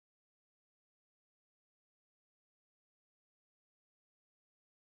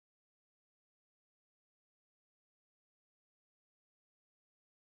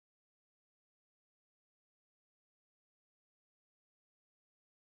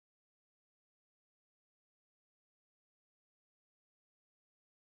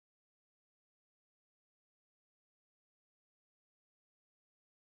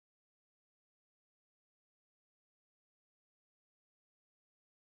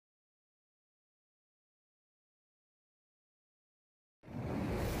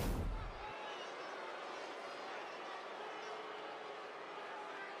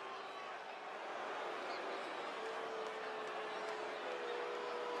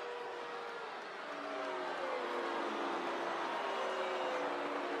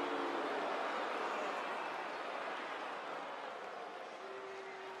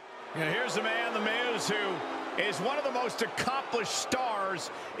And here's the man, The Miz, who is one of the most accomplished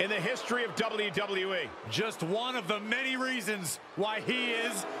stars in the history of WWE. Just one of the many reasons why he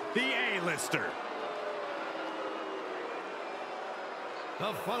is the A-lister.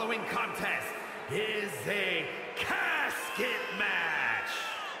 The following contest is a casket match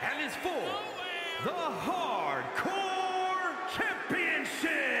and is for the Hardcore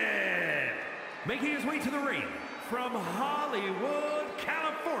Championship. Making his way to the ring from Hollywood,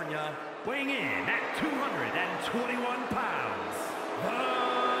 California, weighing in at 221 pounds, The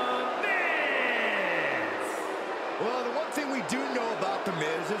Miz! Well, the one thing we do know about The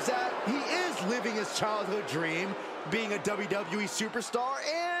Miz is that he is living his childhood dream, being a WWE superstar,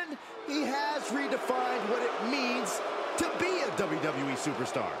 and he has redefined what it means to be a WWE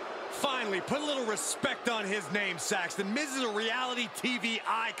superstar. Finally, put a little respect on his name, Saxton. Miz is a reality TV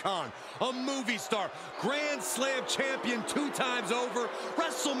icon, a movie star, Grand Slam champion 2 times over,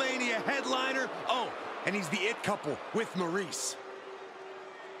 WrestleMania headliner. Oh, and he's the it couple with Maurice.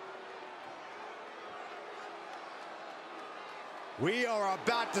 We are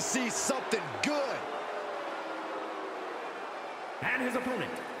about to see something good. And his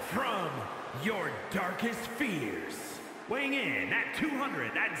opponent from your darkest fears, weighing in at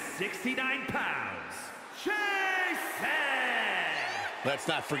 269 pounds, Jason! Let's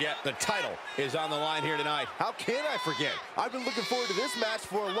not forget, the title is on the line here tonight. How can I forget? I've been looking forward to this match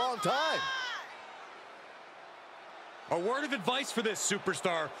for a long time. A word of advice for this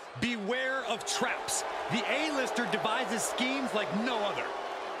superstar: beware of traps. The A-lister devises schemes like no other.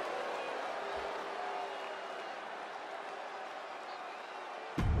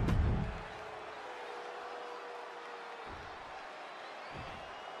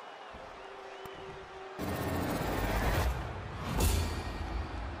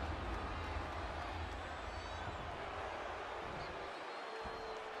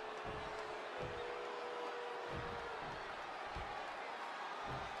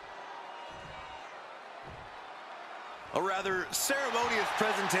 A rather ceremonious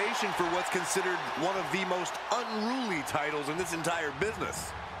presentation for what's considered one of the most unruly titles in this entire business.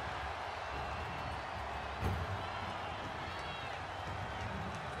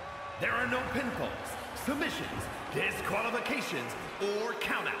 There are no pinfalls, submissions, disqualifications, or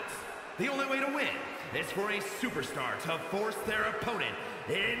countouts. The only way to win is for a superstar to force their opponent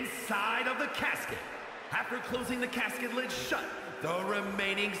inside of the casket. After closing the casket lid shut, the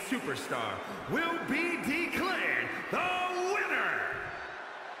remaining superstar will be declared the winner.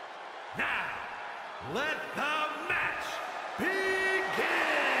 Now, let the match begin.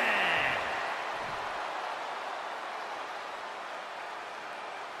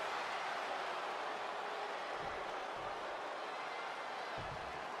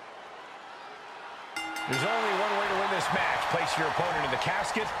 There's only one way to win this match. Place your opponent in the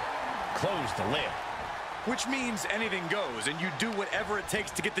casket, close the lid. Which means anything goes, and you do whatever it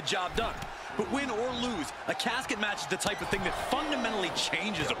takes to get the job done. But win or lose, a casket match is the type of thing that fundamentally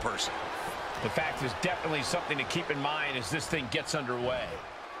changes a person. The fact is definitely something to keep in mind as this thing gets underway.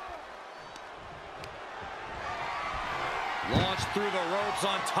 Launched through the ropes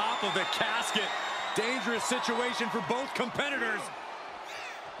on top of the casket. Dangerous situation for both competitors.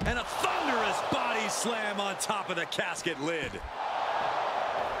 And a thunderous body slam on top of the casket lid.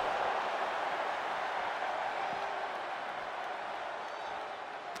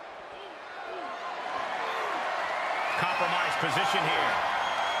 Compromised position here.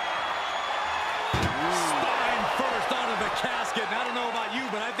 Spine first onto the casket. And I don't know about you,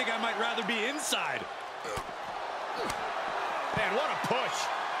 but I think I might rather be inside. Man, what a push.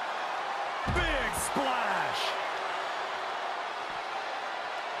 Big splash.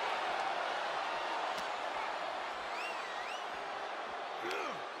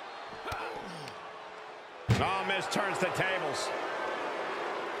 Oh, Miz turns the tables.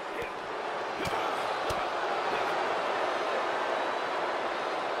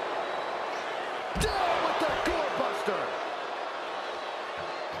 Down with the doorbuster.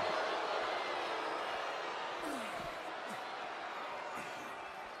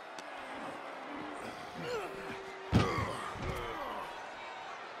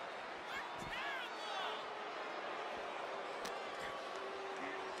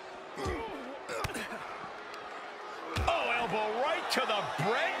 Oh, elbow right to the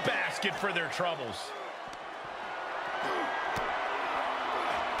breadbasket for their troubles.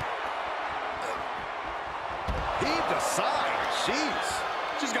 Heaved aside. Jeez.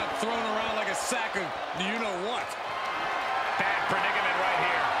 Just got thrown around like a sack of you-know-what. Bad predicament right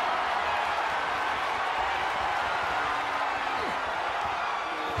here.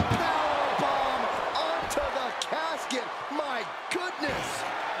 Powerbomb onto the casket. My goodness.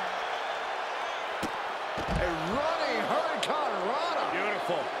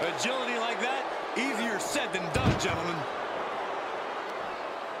 Agility like that, easier said than done, gentlemen.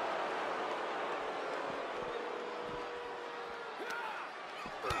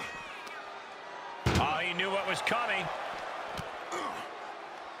 Oh, he knew what was coming.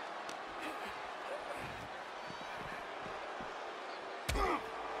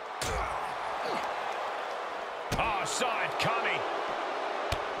 Oh, saw it coming.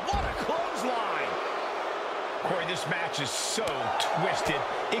 What a clothesline. Corey, this match is so twisted,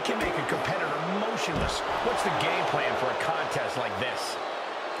 it can make a competitor motionless. What's the game plan for a contest like this?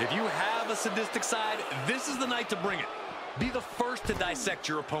 If you have a sadistic side, this is the night to bring it. Be the first to dissect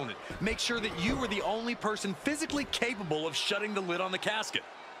your opponent. Make sure that you are the only person physically capable of shutting the lid on the casket.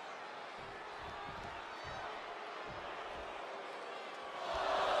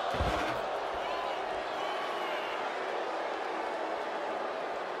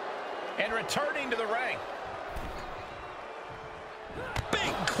 And returning to the ring.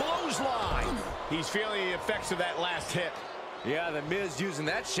 Big clothesline. He's feeling the effects of that last hit. Yeah, the Miz using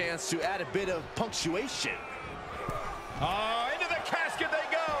that chance to add a bit of punctuation. Oh, into the casket they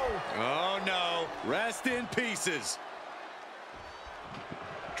go. Oh, no. Rest in pieces.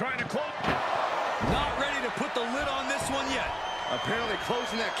 Trying to close. Not ready to put the lid on this one yet. Apparently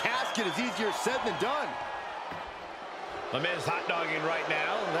closing that casket is easier said than done. The Miz hot dogging right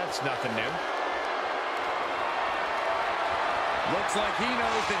now. That's nothing new. Looks like he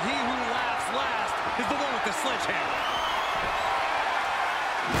knows that he who laughs last is the one with the sledgehammer.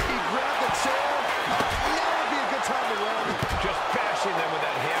 He grabbed the chair. Now would be a good time to run. Just bashing them with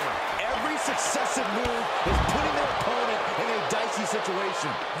that hammer. Every successive move is putting their opponent in a dicey situation.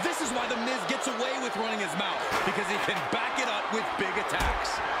 This is why the Miz gets away with running his mouth, because he can back it up with big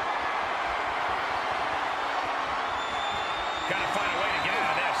attacks. Gotta find a way to get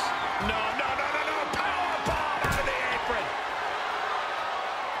out of this. No, no, no, no, no. Power bomb out of the apron.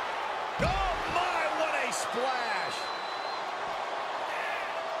 Oh, my, what a splash.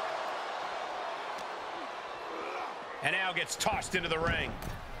 And now gets tossed into the ring.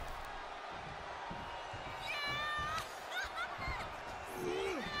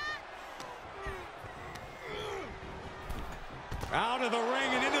 Out of the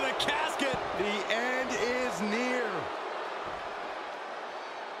ring and into the casket. The end is near.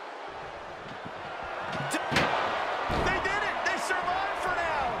 They did it. They survived for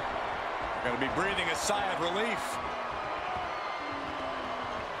now. Gonna be breathing a sigh of relief.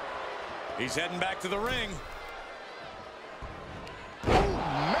 He's heading back to the ring. Oh,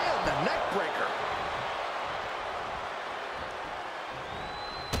 man, the neck breaker.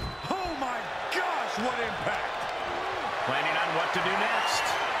 Oh, my gosh, what impact. Planning on what to do next.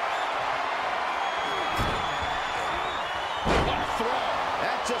 What a throw.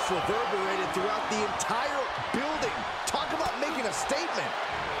 That just reverberated throughout the entire building. Talk about making a statement.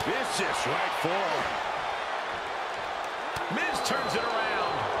 Vicious right forward. Miz turns it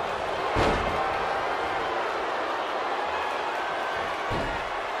around.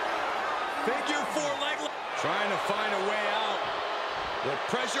 Figure four leg. Trying to find a way out. The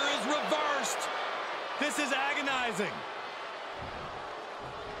pressure is reversed. This is agonizing.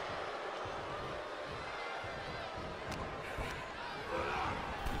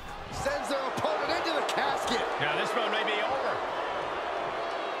 Sends their opponent into the casket. Now this one may be over.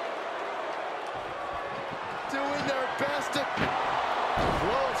 Doing their best to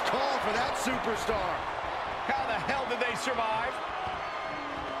close call for that superstar. How the hell did they survive?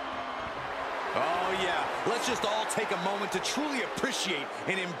 Oh, yeah. Let's just all take a moment to truly appreciate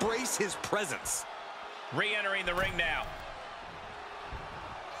and embrace his presence. Re-entering the ring now.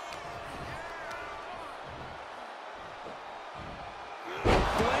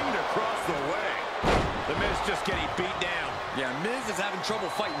 Flamed across the way. The Miz just getting beat down. Yeah, Miz is having trouble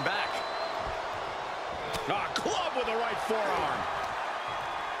fighting back. Ah, club with the right forearm.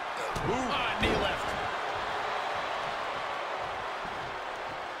 Ooh. Ah, knee lift.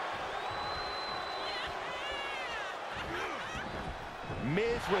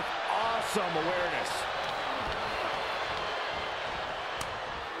 Miz with awesome awareness.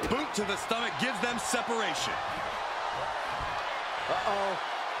 Boot to the stomach gives them separation. Uh-oh.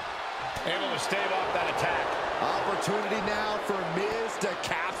 Able to stave off that attack. Opportunity now for Miz to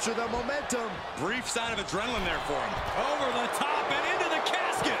capture the momentum. Brief sign of adrenaline there for him. Over the top and into the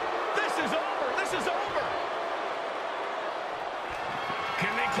casket. This is over. This is over.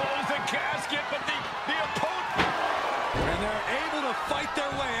 Can they close the casket? But the opponent. And they're able to fight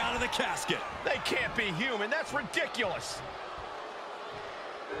their way out of the casket. They can't be human. That's ridiculous.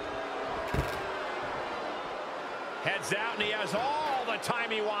 Heads out, and he has all the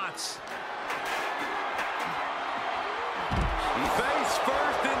time he wants. Face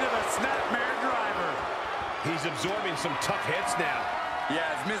first into the snapmare driver. He's absorbing some tough hits now.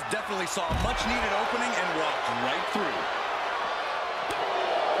 Yeah, as Miz definitely saw a much-needed opening and walked right through.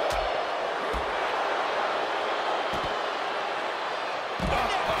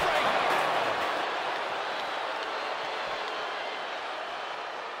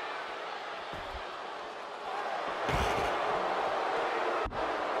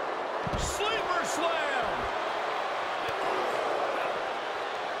 Sleeper slam!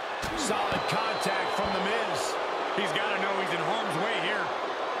 Solid contact from the Miz. He's got to know he's in harm's way here.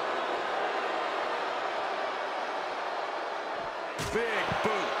 Big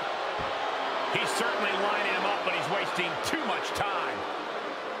boot. He's certainly lining him up, but he's wasting too much time.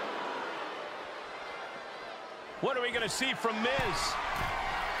 What are we going to see from Miz?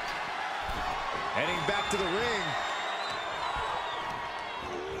 Heading back to the ring.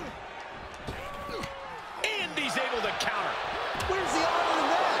 And he's able to counter. Where's the honor in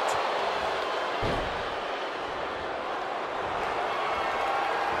that?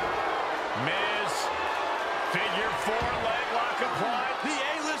 Miz, figure four leg lock applied. The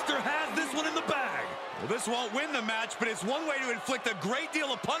A-lister has this one in the bag. Well, this won't win the match, but it's one way to inflict a great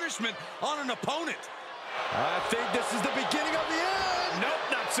deal of punishment on an opponent. I think this is the beginning of the end.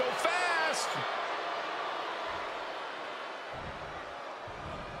 Nope, not so fast.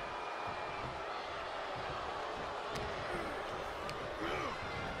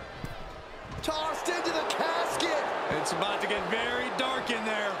 Tossed into the casket. It's about to get very dark in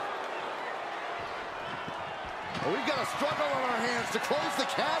there. Well, we've got a struggle on our hands to close the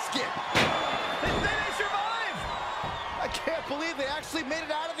casket. Did they survive? I can't believe they actually made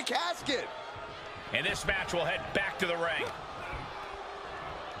it out of the casket. And this match will head back to the ring.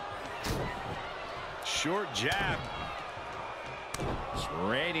 Short jab. Just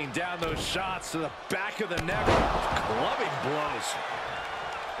raining down those shots to the back of the neck. Clubbing blows.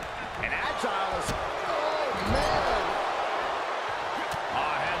 And Agile is... Oh, man.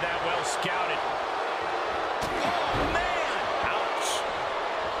 Oh, had that well scouted. Oh, man. Ouch.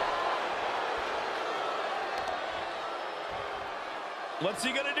 What's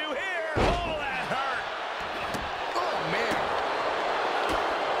he gonna do here? Oh, that hurt. Oh, man.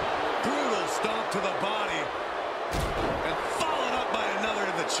 Brutal stomp to the body. And followed up by another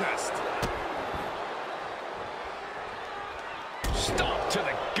to the chest. Stomp to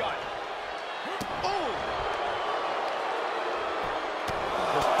the gut. Oh!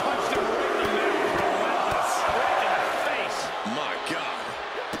 Just punched him right in the middle. Relentless. Right in the face. My God.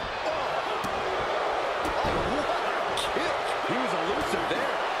 What a kick. He was elusive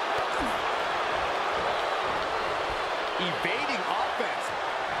there. Evading offense.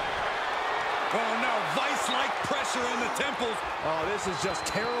 Oh, no. Vice-like pressure on the temples. Oh, this is just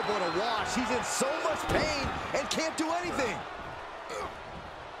terrible to watch. He's in so much pain and can't do anything.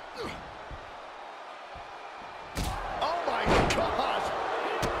 Oh, my gosh.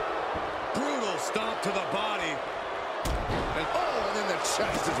 Brutal stomp to the body. And then the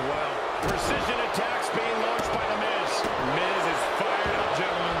chest as well. Precision attacks being launched by the Miz. Miz is fired up,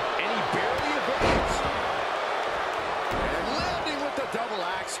 gentlemen. And he barely evades. And landing with the double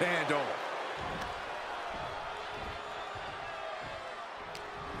axe handle.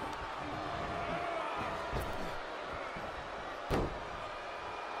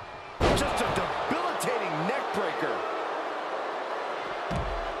 Just a debilitating neck breaker.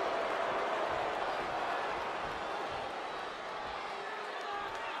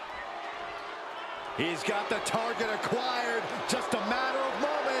 He's got the target acquired. Just a matter of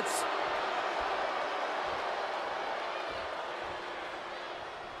moments.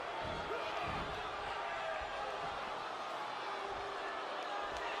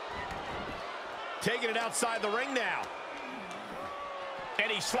 Taking it outside the ring now.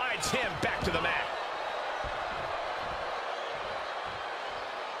 And he slides him back to the mat.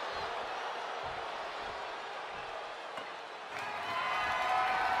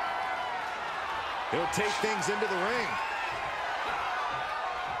 He'll take things into the ring.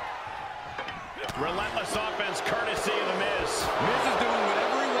 Relentless offense courtesy of the Miz. Miz is doing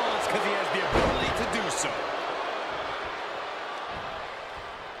whatever he wants because he has the ability to do so.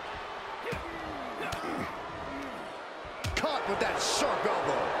 Caught with that sharp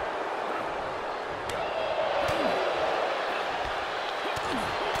elbow.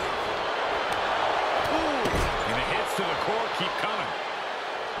 And the hits to the core keep coming.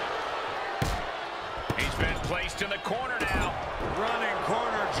 He's been placed in the corner now. Running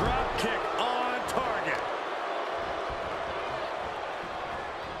corner drop kick on target.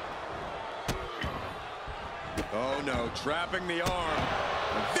 Oh no, trapping the arm.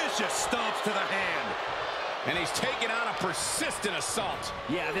 Vicious stomps to the hand. And he's taking on a persistent assault.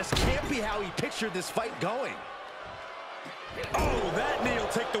 Yeah, this can't be how he pictured this fight going. Oh, that knee will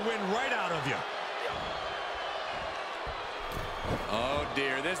take the wind right out of you. Oh,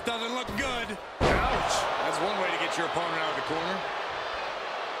 dear. This doesn't look good. Ouch. That's one way to get your opponent out of the corner.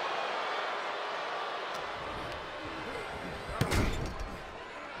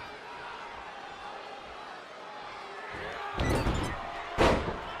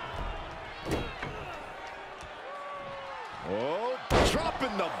 Oh,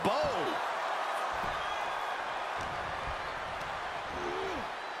 dropping the bow.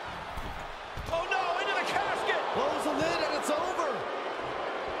 Oh no, into the casket. Close the lid and it's over.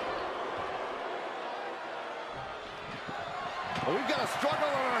 Well, we've got a struggle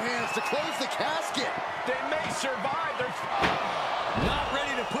on our hands to close the casket. They may survive. They're Not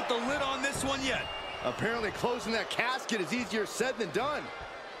ready to put the lid on this one yet. Apparently closing that casket is easier said than done.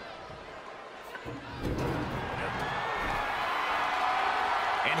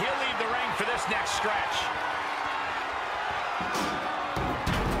 And he'll leave the ring for this next stretch.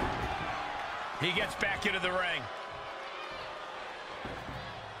 He gets back into the ring.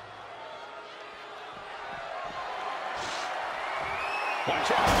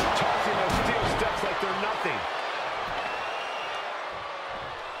 Watch out, tossing those steel steps like they're nothing.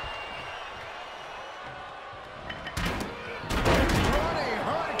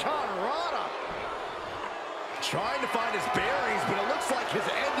 Trying to find his bearings, but it looks like his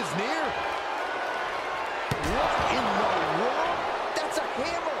end is near. What in the world? That's a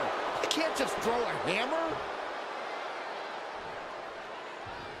hammer. You can't just throw a hammer.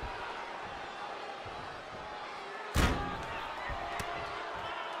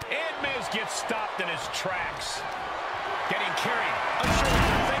 And Miz gets stopped in his tracks. Getting carried. Unsure what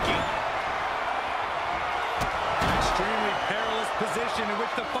they're thinking. Extremely perilous position in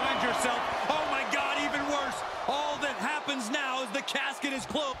which to find yourself. Oh my God, even worse. All that happens now is the casket is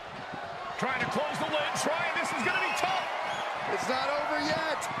closed. Trying to close the lid. This is going to be tough. It's not over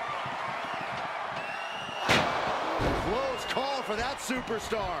yet. Close call for that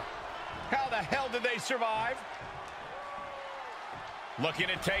superstar. How the hell did they survive? Looking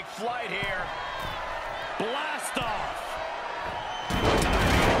to take flight here. Blast off.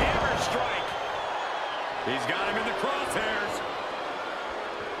 Hammer strike. He's got him in the crosshairs.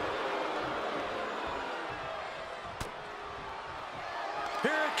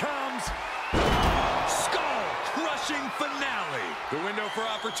 Here it comes. Skull-crushing finale. The window for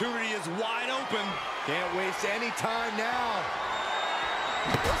opportunity is wide open. Can't waste any time now.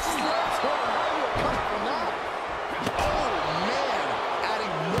 This is left hook. How do you come from that? Oh, man.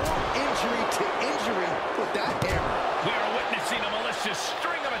 Adding more injury to injury with that hammer. We are witnessing a malicious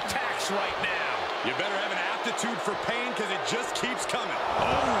string of attacks right now. You better have an aptitude for pain because it just keeps coming.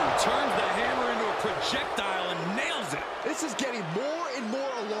 Oh, turns the hammer into a projectile and nails it. This is getting more and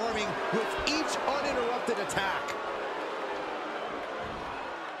more alarming with each uninterrupted attack.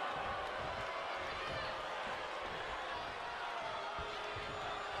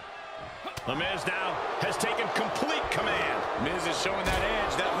 The Miz now has taken complete command. Miz is showing that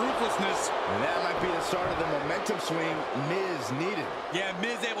edge, that ruthlessness. And that might be the start of the momentum swing Miz needed. Yeah,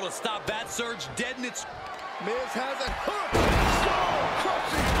 Miz able to stop that surge dead in its... Miz has a hook.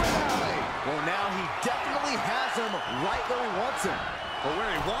 Skull-crushing finale. Well, now he definitely has him right where he wants him. But where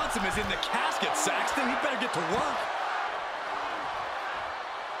he wants him is in the casket, Saxton. He better get to work.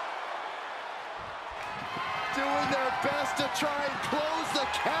 Doing their best to try and close the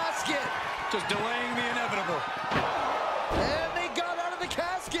casket. Just delaying the inevitable. And they got out of the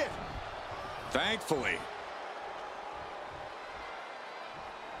casket. Thankfully.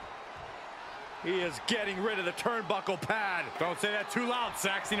 He is getting rid of the turnbuckle pad. Don't say that too loud,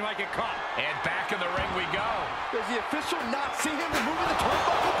 Saxton. You might get caught. And back in the ring we go. Does the official not see him removing the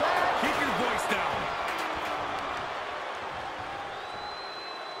turnbuckle pad? Keep your voice down.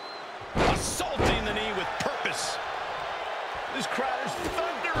 Assaulting the knee with purpose. This crowd is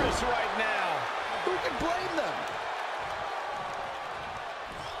thunderous right now. Who can blame them?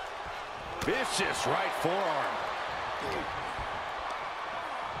 Vicious right forearm.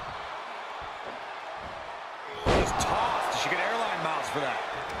 Just tossed. She get airline miles for that.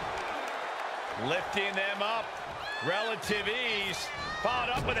 Lifting them up. Relative ease.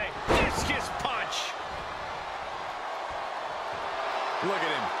 Followed up with a viscous punch. Look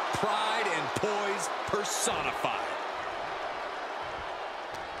at him. Pride and poise personified.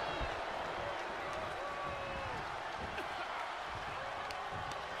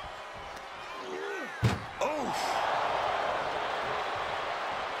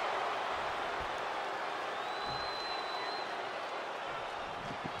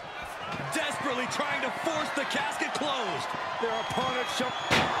 desperately trying to force the casket closed. Their opponent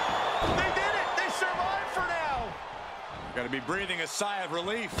They did it! They survived for now! Got to be breathing a sigh of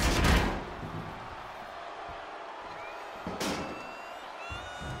relief.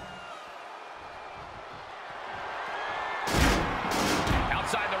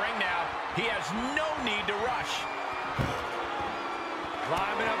 Outside the ring now. He has no need to rush.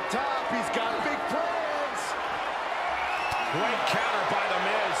 climbing up top. He's got big plans. Great counter by The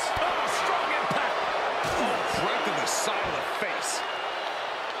Miz. Oh, strong impact. Oh, right to the side of the face.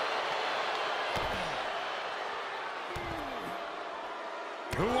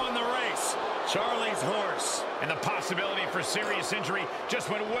 Who won the race? Charlie's horse. And the possibility for serious injury just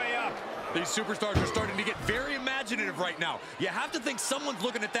went way up. These superstars are starting to get very imaginative right now. You have to think someone's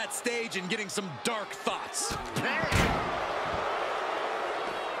looking at that stage and getting some dark thoughts.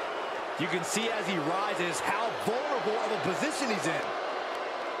 You can see as he rises how vulnerable of a position he's in.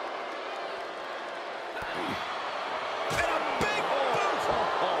 And a big boot!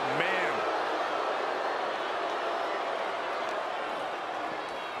 Oh, man.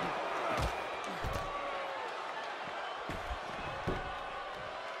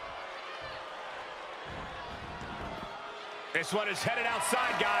 This one is headed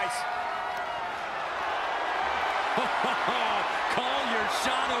outside, guys. Call your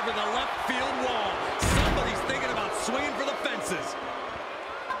shot over the left field wall. Somebody's thinking about swinging for the fences.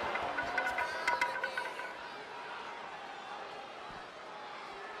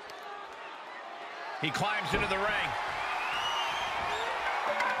 He climbs into the ring.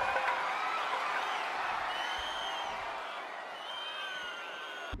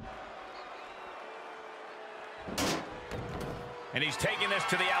 And he's taking this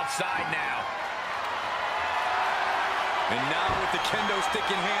to the outside now. And now with the kendo stick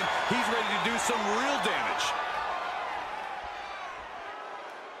in hand, he's ready to do some real damage.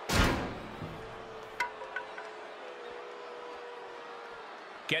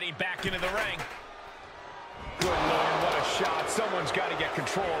 Getting back into the ring. Good Lord, what a shot. Someone's got to get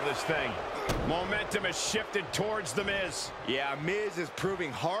control of this thing. Momentum has shifted towards The Miz. Yeah, Miz is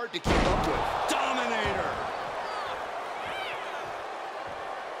proving hard to keep up with. Dominator.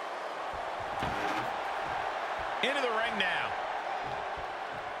 Into the ring now.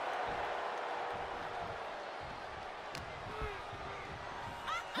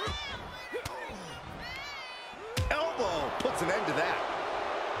 Elbow puts an end to that.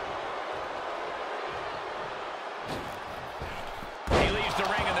 He leaves the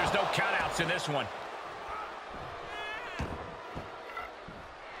ring and there's no countouts in this one.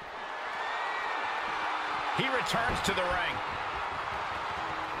 He returns to the ring.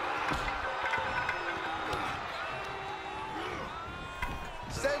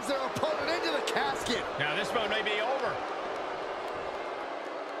 Sends their opponent into the casket. Now this one may be over.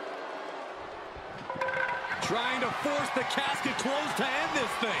 Trying to force the casket closed to end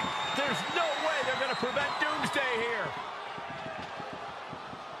this thing. There's no way they're going to prevent Doomsday here.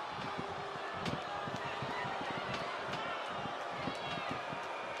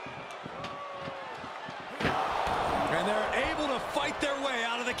 And they're able to fight their way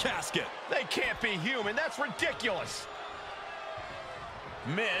out of the casket. They can't be human. That's ridiculous.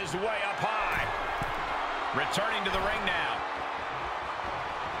 Miz way up high. Returning to the ring now.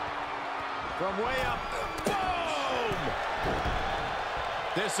 From way up. Boom!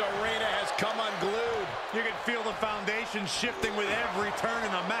 This arena has come unglued. You can feel the foundation shifting with every turn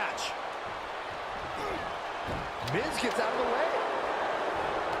in the match. Miz gets out of the way.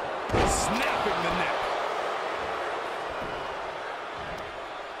 Snapping the neck.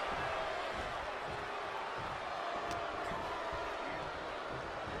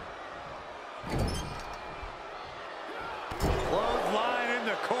 Clothesline in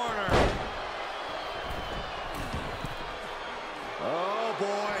the corner. Oh,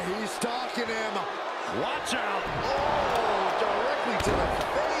 boy, he's stalking him. Watch out. Oh, directly to the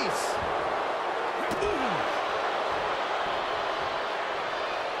face.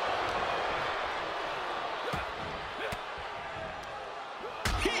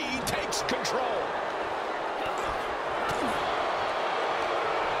 He takes control.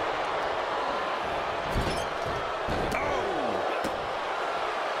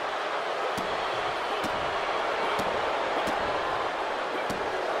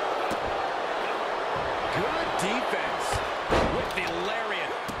 Good defense. With the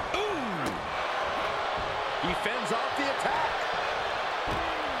lariat. Ooh! He fends off the attack.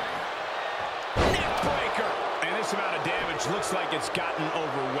 Neck breaker. And this amount of damage looks like it's gotten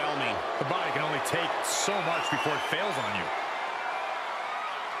overwhelming. The body can only take so much before it fails on you.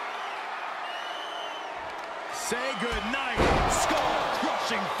 Say goodnight. Skull crushing.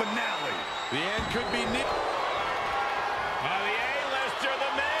 gut-wrenching finale. The end could be near. The A-lister,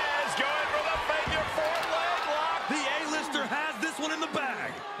 The Miz, going for the figure four leg lock. The A-lister has this one in the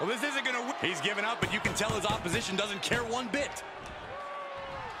bag. Well, this isn't going to win. He's given up, but you can tell his opposition doesn't care one bit.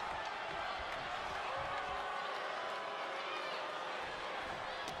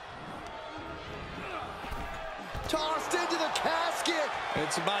 Tossed into the casket.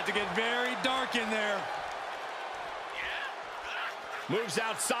 It's about to get very dark in there. Moves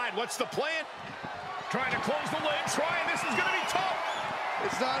outside. What's the plan? Trying to close the lid. This is going to be tough.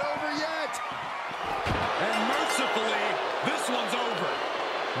 It's not over yet. And mercifully, this one's over.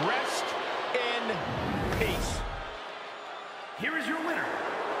 Rest in peace. Here is your winner,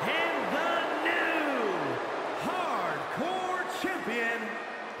 and the new Hardcore Champion,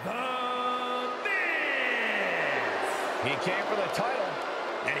 The Miz. He came for the title,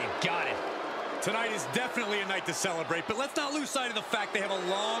 and he got it. Tonight is definitely a night to celebrate, but let's not lose sight of the fact they have a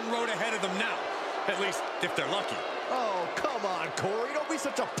long road ahead of them now. At least, if they're lucky. Oh, come on, Corey. Don't be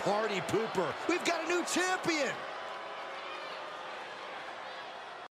such a party pooper. We've got a new champion.